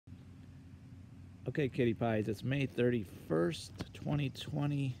Okay, Kitty Pies, it's May 31st,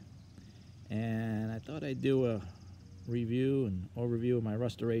 2020, and I thought I'd do a review and overview of my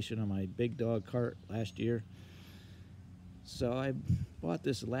restoration of my big dog cart last year. So I bought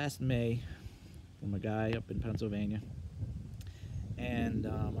this last May from a guy up in Pennsylvania, and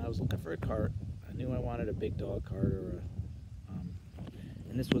I was looking for a cart. I knew I wanted a big dog cart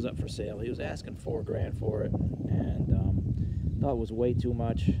and this was up for sale. He was asking $4,000 for it, and thought it was way too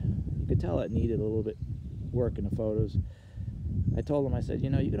much. You could tell it needed a little bit work in the photos. I told him, I said, you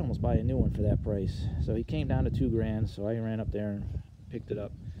know, you could almost buy a new one for that price. So he came down to $2,000, so I ran up there and picked it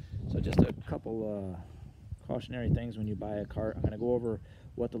up. So just a couple cautionary things when you buy a cart. I'm going to go over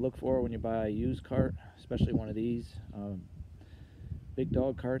what to look for when you buy a used cart, especially one of these big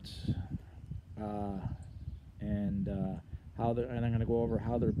dog carts, and I'm going to go over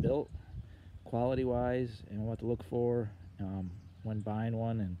how they're built, quality-wise, and what to look for when buying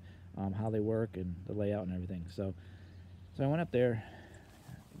one, and how they work and the layout and everything. So I went up there,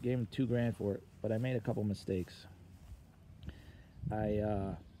 gave him $2,000 for it, but I made a couple mistakes.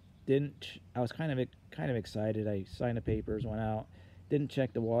 I was kind of excited. I signed the papers, went out, didn't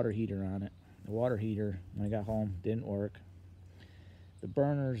check the water heater on it. The water heater, when I got home, didn't work. The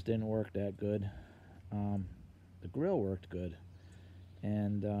burners didn't work that good. The grill worked good,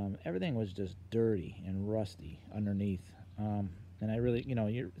 and everything was just dirty and rusty underneath. And I really,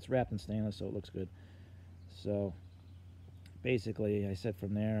 it's wrapped in stainless, so it looks good. So basically, I said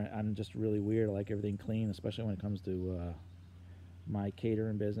from there, I'm just really weird. I like everything clean, especially when it comes to my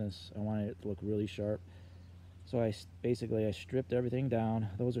catering business. I wanted it to look really sharp. So I stripped everything down.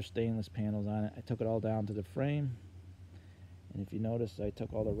 Those are stainless panels on it. I took it all down to the frame. And if you notice, I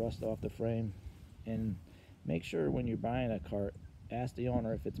took all the rust off the frame. And make sure when you're buying a cart, ask the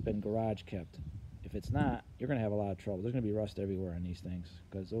owner if it's been garage kept. If it's not, you're going to have a lot of trouble. There's going to be rust everywhere on these things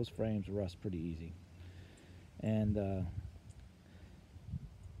because those frames rust pretty easy. And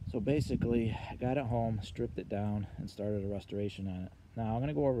so basically, I got it home, stripped it down, and started a restoration on it. Now, I'm going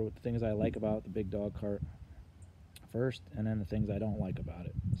to go over the things I like about the big dog cart first, and then the things I don't like about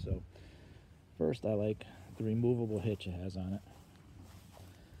it. So first, I like the removable hitch it has on it.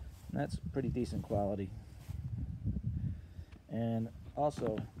 And that's pretty decent quality. And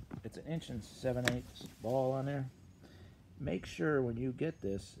also, it's an 1 7/8 ball on there. Make sure when you get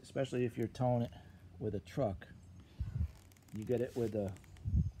this, especially if you're towing it with a truck, you get it with a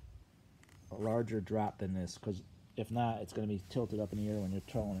larger drop than this, because if not, it's going to be tilted up in the air when you're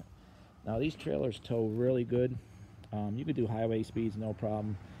towing it. Now, these trailers tow really good. You could do highway speeds, no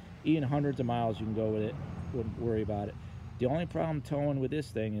problem. Even hundreds of miles you can go with it, wouldn't worry about it. The only problem towing with this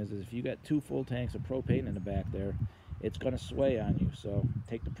thing is if you got 2 full tanks of propane in the back there, it's going to sway on you. So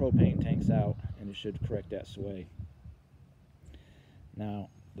take the propane tanks out and it should correct that sway. Now,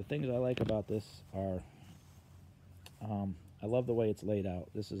 the things I like about this are, I love the way it's laid out.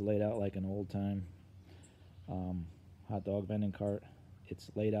 This is laid out like an old time hot dog vending cart.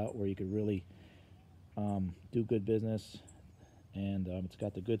 It's laid out where you could really do good business, and it's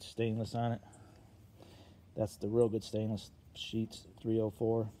got the good stainless on it. That's the real good stainless sheets,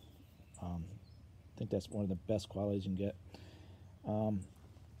 304. I think that's one of the best qualities you can get.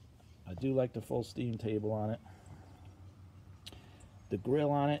 I do like the full steam table on it. The grill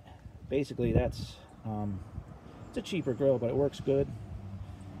on it, basically that's it's a cheaper grill, but it works good.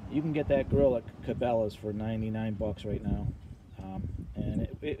 You can get that grill at Cabela's for 99 bucks right now, and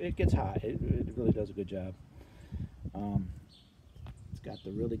it gets hot. It really does a good job. It's got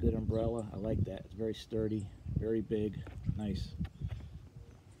the really good umbrella. I like that. It's very sturdy, very big, nice.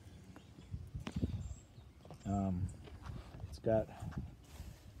 It's got,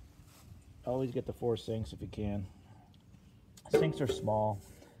 always get the 4 sinks if you can. Sinks are small,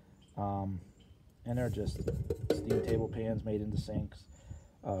 and they're just steam table pans made into sinks.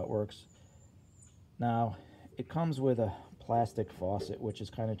 It works. Now, it comes with a plastic faucet, which is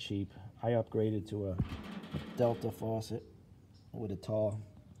kind of cheap. I upgraded to a Delta faucet with a tall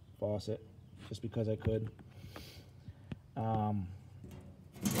faucet just because I could.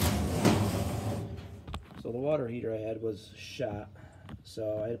 So the water heater I had was shot,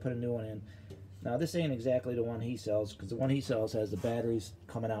 so I had to put a new one in. Now, this ain't exactly the one he sells, because the one he sells has the batteries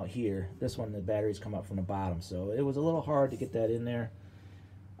coming out here. This one, the batteries come up from the bottom, so it was a little hard to get that in there.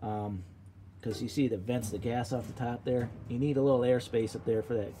 Because you see the vents, the gas off the top there. You need a little airspace up there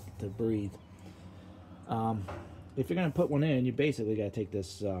for that to breathe. If you're going to put one in, you basically got to take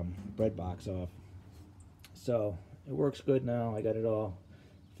this bread box off. So it works good now. I got it all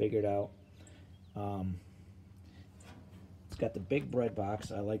figured out. It's got the big bread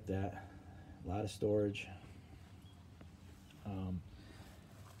box. I like that. A lot of storage.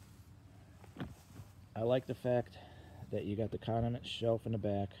 I like the fact that you got the condiment shelf in the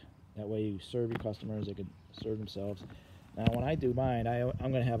back. That way you serve your customers, they can serve themselves. Now when I do mine,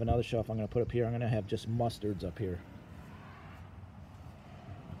 I'm going to have another shelf I'm going to put up here. I'm going to have just mustards up here.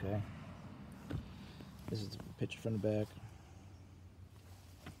 Okay. This is the picture from the back.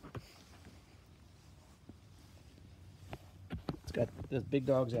 It's got, this Big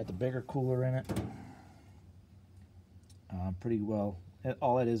Dog's got the bigger cooler in it. Pretty well.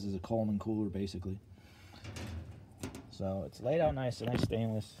 All it is a Coleman cooler basically. So it's laid out nice, a nice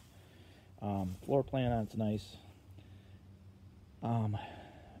stainless. Floor plan on it's nice.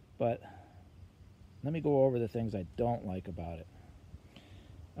 But let me go over the things I don't like about it.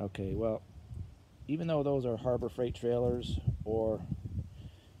 Okay, well, even though those are Harbor Freight trailers or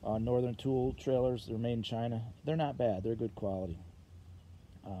Northern Tool trailers, they're made in China, they're not bad. They're good quality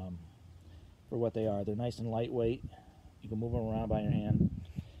for what they are. They're nice and lightweight. You can move them around by your hand.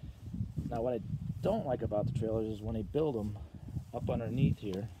 Now, what I don't like about the trailers is when they build them up underneath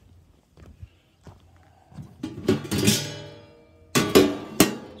here.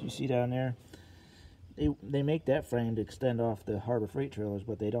 You see down there, they make that frame to extend off the Harbor Freight trailers,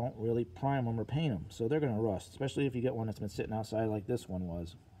 but they don't really prime them or paint them, so they're going to rust, especially if you get one that's been sitting outside like this one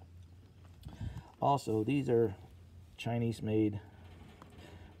was. Also, these are Chinese-made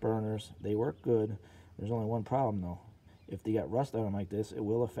burners. They work good. There's only one problem though. If they got rust on them like this, it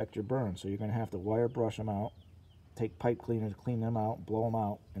will affect your burn, so you're going to have to wire brush them out, take pipe cleaner to clean them out, blow them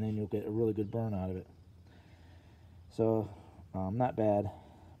out, and then you'll get a really good burn out of it. So, not bad,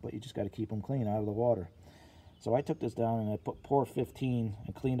 but you just got to keep them clean out of the water. So I took this down and I put Pour 15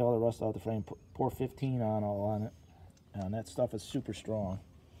 and cleaned all the rust out of the frame, put Pour 15 on it, and that stuff is super strong.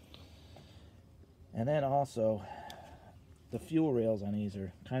 And then also, the fuel rails on these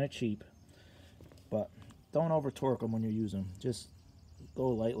are kind of cheap, but don't over torque them when you use them. Just go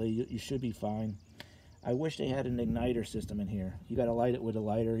lightly, you should be fine. I wish they had an igniter system in here. You got to light it with a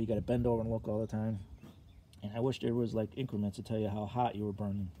lighter, you got to bend over and look all the time. And I wish there was like increments to tell you how hot you were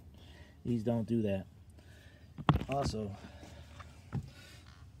burning. These don't do that. Also,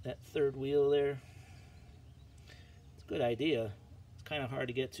 that third wheel there, it's a good idea. It's kind of hard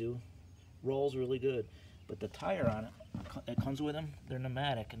to get to. Rolls really good. But the tire on it that comes with them, they're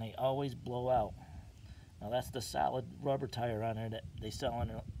pneumatic and they always blow out. Now that's the solid rubber tire on there that they sell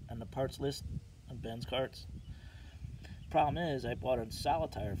on the parts list on Ben's carts. Problem is, I bought a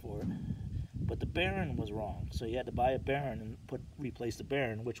solid tire for it, but the bearing was wrong, so you had to buy a bearing and replace the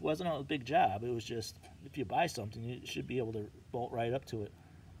bearing, which wasn't a big job. It was just, if you buy something, you should be able to bolt right up to it.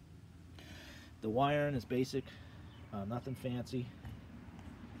 The wiring is basic, nothing fancy.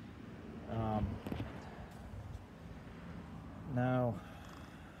 Now,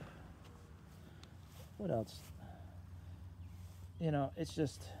 what else? You know, it's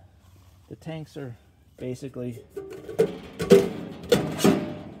just, the tanks are basically,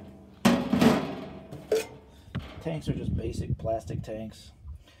 tanks are just basic plastic tanks.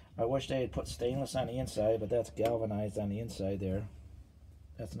 I wish they had put stainless on the inside, but that's galvanized on the inside there.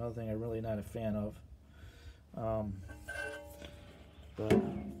 That's another thing I'm really not a fan of. But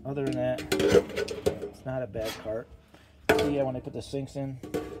other than that, it's not a bad cart. See, yeah, when they put the sinks in,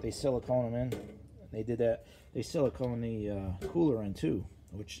 they silicone them in. They did that. They silicone the cooler in too,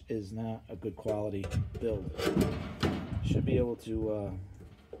 which is not a good quality build. Should be able to,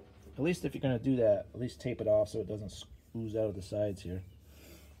 at least if you're going to do that, at least tape it off so it doesn't ooze out of the sides here.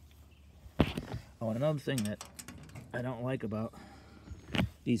 Oh, and another thing that I don't like about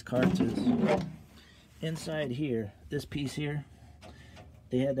these carts is inside here, this piece here,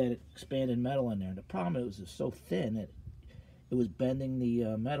 they had that expanded metal in there. The problem is it was so thin that it was bending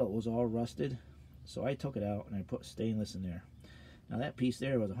the metal. It was all rusted. So I took it out and I put stainless in there. Now that piece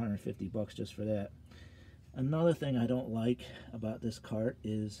there was 150 bucks just for that. Another thing I don't like about this cart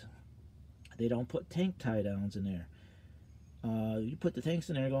is they don't put tank tie downs in there. You put the tanks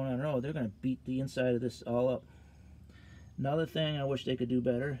in there going on the road, they're going to beat the inside of this all up. Another thing I wish they could do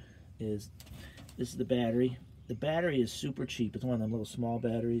better is, this is the battery. The battery is super cheap. It's one of them little small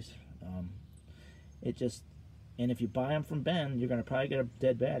batteries. And if you buy them from Ben, you're going to probably get a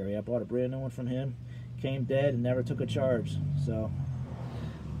dead battery. I bought a brand new one from him. Came dead and never took a charge. So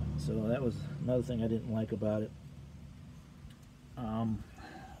that was another thing I didn't like about it.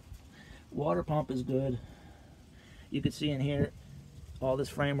 Water pump is good. You can see in here, all this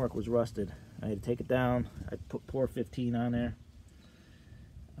framework was rusted. I had to take it down. I put Pour 15 on there.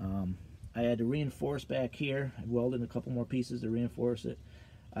 I had to reinforce back here. I welded a couple more pieces to reinforce it.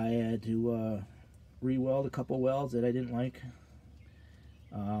 I had to re-weld a couple welds that I didn't like.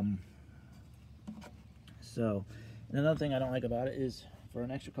 And another thing I don't like about it is for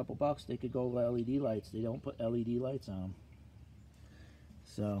an extra couple bucks, they could go with LED lights. They don't put LED lights on them.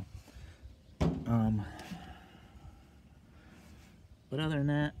 So, but other than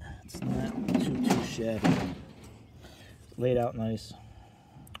that, it's not too shabby. Laid out nice.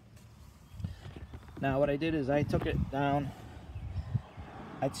 Now what I did is I took it down.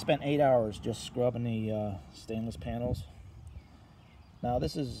 I spent 8 hours just scrubbing the stainless panels. Now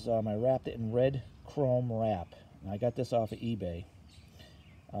this is, I wrapped it in red chrome wrap. I got this off of eBay.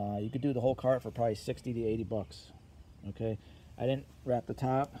 You could do the whole cart for probably 60 to 80 bucks. Okay, I didn't wrap the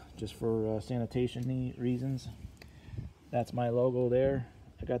top just for sanitation reasons. That's my logo there.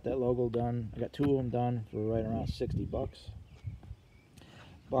 I got that logo done. I got 2 of them done for right around 60 bucks.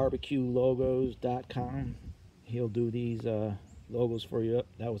 BarbecueLogos.com. He'll do these logos for you.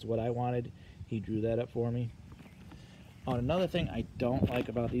 That was what I wanted. He drew that up for me. Another thing I don't like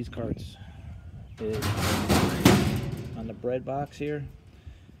about these carts is on the bread box here,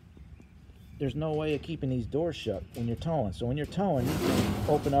 there's no way of keeping these doors shut when you're towing. So when you're towing, you can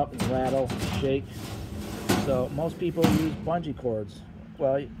open up and rattle, shake. So most people use bungee cords.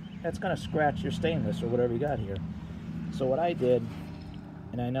 Well, that's going to scratch your stainless or whatever you got here. So what I did,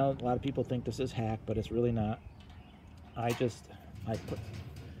 and I know a lot of people think this is hack, but it's really not.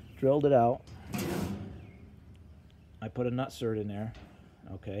 Drilled it out. I put a nutsert in there.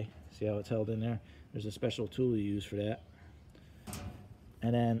 Okay, see how it's held in there? There's a special tool you use for that.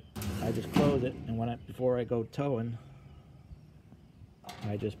 And then I just close it, and before I go towing,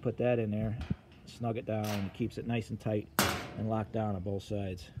 I just put that in there, snug it down, and it keeps it nice and tight and locked down on both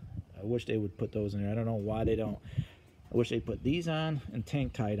sides. I wish they would put those in there. I don't know why they don't. I wish they put these on and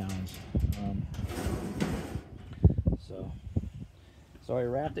tank tie downs. So I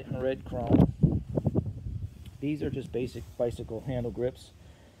wrapped it in red chrome. These are just basic bicycle handle grips.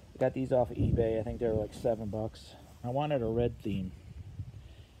 I got these off of eBay. I think they were like $7. I wanted a red theme.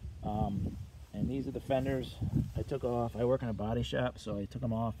 And these are the fenders I took off. I work in a body shop, so I took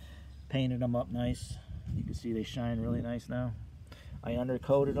them off, painted them up nice. You can see they shine really nice now. I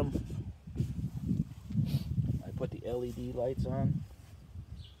undercoated them. I put the LED lights on.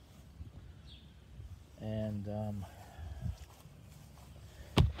 And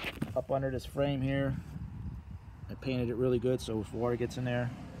up under this frame here, I painted it really good so if water gets in there.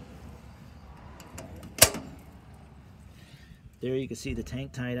 There you can see the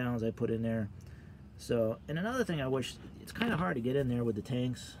tank tie downs I put in there. So, and another thing I wish, it's kind of hard to get in there with the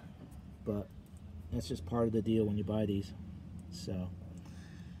tanks, but that's just part of the deal when you buy these. So,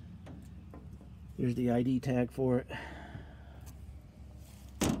 here's the ID tag for it.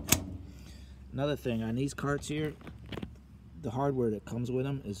 Another thing, on these carts here, the hardware that comes with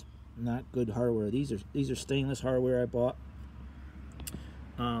them is not good hardware. These are stainless hardware I bought.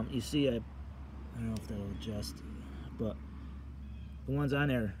 You see, I don't know if that'll adjust, but the ones on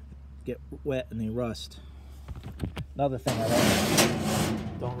there get wet and they rust. Another thing I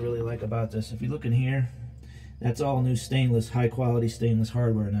don't really like about this, if you look in here, that's all new stainless, high quality stainless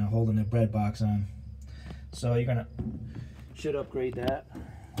hardware now, holding the bread box on. So you're should upgrade that.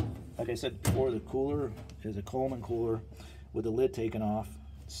 Like I said before, the cooler is a Coleman cooler with the lid taken off,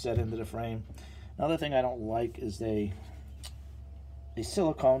 set into the frame. Another thing I don't like is they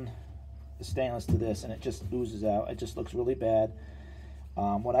silicone the stainless to this and it just oozes out. It just looks really bad.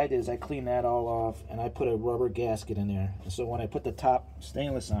 What I did is I cleaned that all off and I put a rubber gasket in there. So when I put the top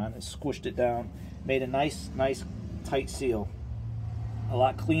stainless on, it squished it down, made a nice tight seal. A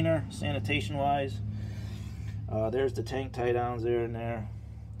lot cleaner sanitation wise. There's the tank tie downs there and there.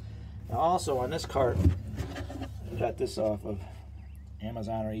 Now also on this cart, I got this off of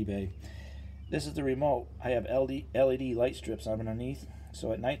Amazon or eBay. This is the remote. I have LED light strips underneath,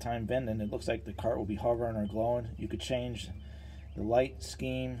 so at nighttime bending it looks like the cart will be hovering or glowing. You could change the light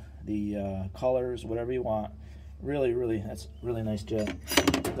scheme, the colors, whatever you want. Really, that's a really nice job.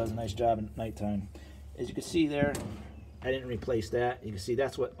 It does a nice job at nighttime. As you can see there, I didn't replace that. You can see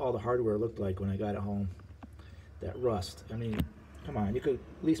that's what all the hardware looked like when I got it home. That rust. I mean, come on, you could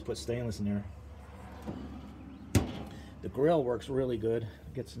at least put stainless in there. The grill works really good.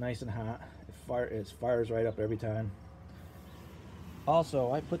 It gets nice and hot. It fires right up every time.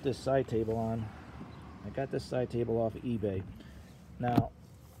 Also, I put this side table on. I got this side table off of eBay. Now,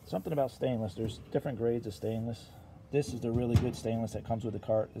 something about stainless, there's different grades of stainless. This is the really good stainless that comes with the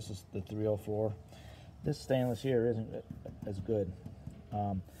cart. This is the 304. This stainless here isn't as good.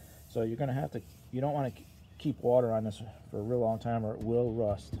 So you're gonna have to, you don't want to keep water on this for a real long time or it will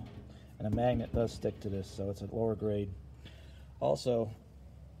rust. And a magnet does stick to this, so it's a lower grade. Also,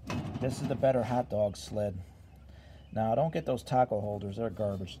 this is the better hot dog sled. Now, don't get those taco holders, they're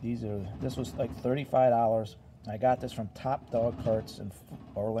garbage. This was like $35. I got this from Top Dog Carts in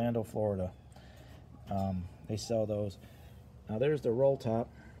Orlando, Florida. They sell those. Now there's the roll top.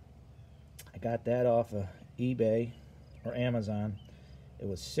 I got that off of eBay or Amazon. It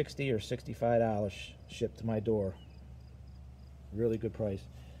was $60 or $65 shipped to my door. Really good price.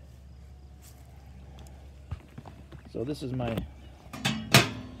 So this is my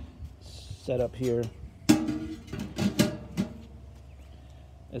setup here.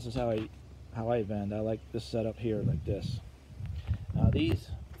 This is how I vend. I like this setup here, like this. Now these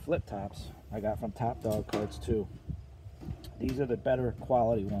flip tops I got from Top Dog Carts too. These are the better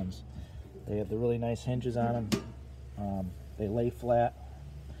quality ones. They have the really nice hinges on them. They lay flat.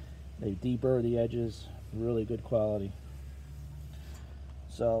 They deburr the edges. Really good quality.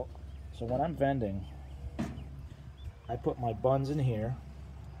 So when I'm vending, I put my buns in here.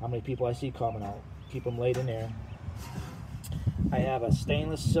 How many people I see coming out? Keep them laid in there. I have a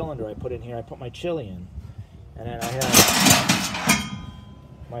stainless cylinder I put in here. I put my chili in. And then I have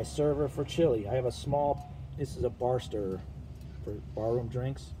my server for chili. I have a small, this is a bar stirrer for barroom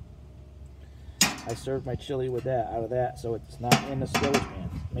drinks. I serve my chili with that, out of that, so it's not in the spillage pan.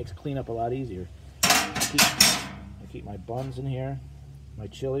 It makes cleanup a lot easier. I keep my buns in here. My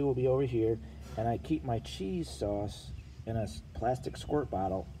chili will be over here. And I keep my cheese sauce in a plastic squirt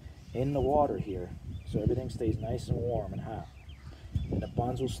bottle in the water here, so everything stays nice and warm and hot. And the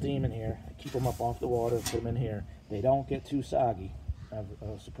buns will steam in here. I keep them up off the water, put them in here. They don't get too soggy. I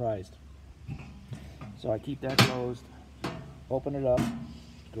was surprised. So I keep that closed. Open it up.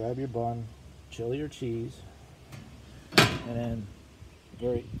 Grab your bun, chili or cheese, and then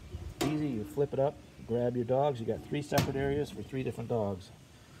very easy. You flip it up. Grab your dogs. You got 3 separate areas for 3 different dogs.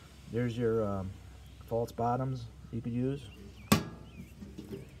 There's your false bottoms you could use.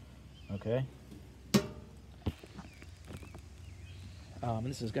 Okay.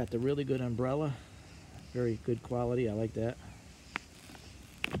 This has got the really good umbrella. Very good quality. I like that.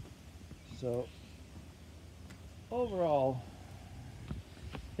 So overall,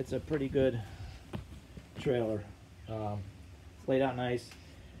 it's a pretty good trailer. It's laid out nice.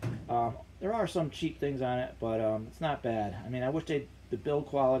 There are some cheap things on it, but it's not bad. I mean, I wish the build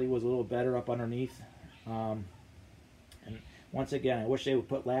quality was a little better up underneath. And once again, I wish they would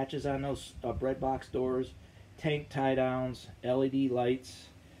put latches on those bread box doors, tank tie downs, LED lights,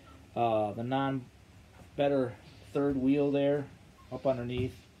 the better third wheel there up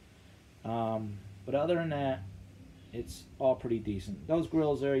underneath. But other than that, it's all pretty decent. Those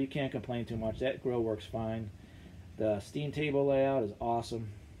grills there, you can't complain too much. That grill works fine. The steam table layout is awesome.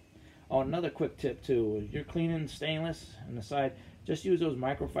 Oh, another quick tip too. If you're cleaning stainless on the side, just use those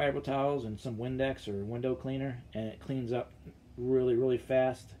microfiber towels and some Windex or window cleaner, and it cleans up really, really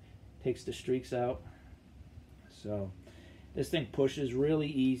fast. Takes the streaks out. So this thing pushes really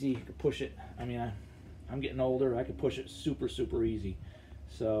easy. You can push it. I mean, I'm getting older. I can push it super, super easy.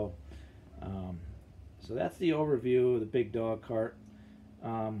 So, so that's the overview of the Big Dog Cart.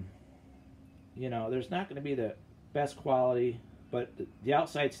 You know, there's not going to be the best quality, but the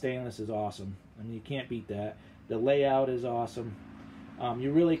outside stainless is awesome. I mean, you can't beat that. The layout is awesome.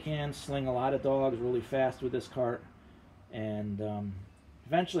 You really can sling a lot of dogs really fast with this cart. And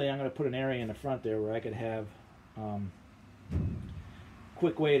eventually I'm going to put an area in the front there where I could have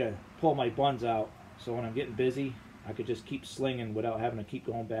quick way to pull my buns out. So when I'm getting busy, I could just keep slinging without having to keep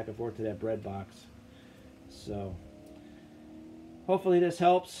going back and forth to that bread box. So hopefully this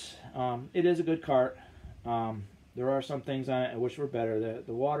helps. It is a good cart. There are some things on it I wish were better.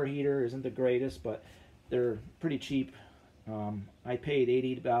 The water heater isn't the greatest, but they're pretty cheap. I paid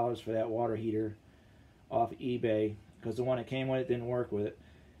 $80 for that water heater off eBay because the one that came with it didn't work with it.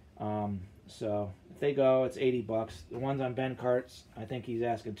 So if they go, it's 80 bucks. The ones on Ben Carts, I think he's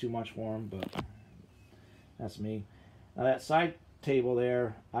asking too much for them, but that's me. Now that side table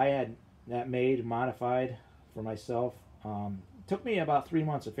there, I had that made, modified for myself. Took me about 3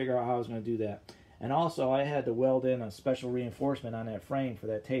 months to figure out how I was going to do that. And also I had to weld in a special reinforcement on that frame for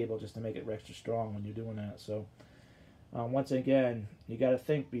that table just to make it extra strong when you're doing that. So once again, you got to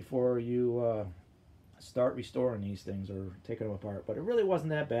think before you start restoring these things or taking them apart. But it really wasn't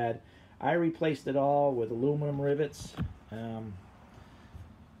that bad. I replaced it all with aluminum rivets.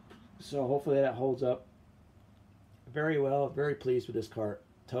 So hopefully that holds up very well. Very pleased with this cart.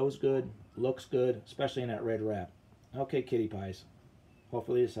 Tow's good, looks good, especially in that red wrap. Okay, kitty pies.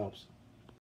 Hopefully this helps.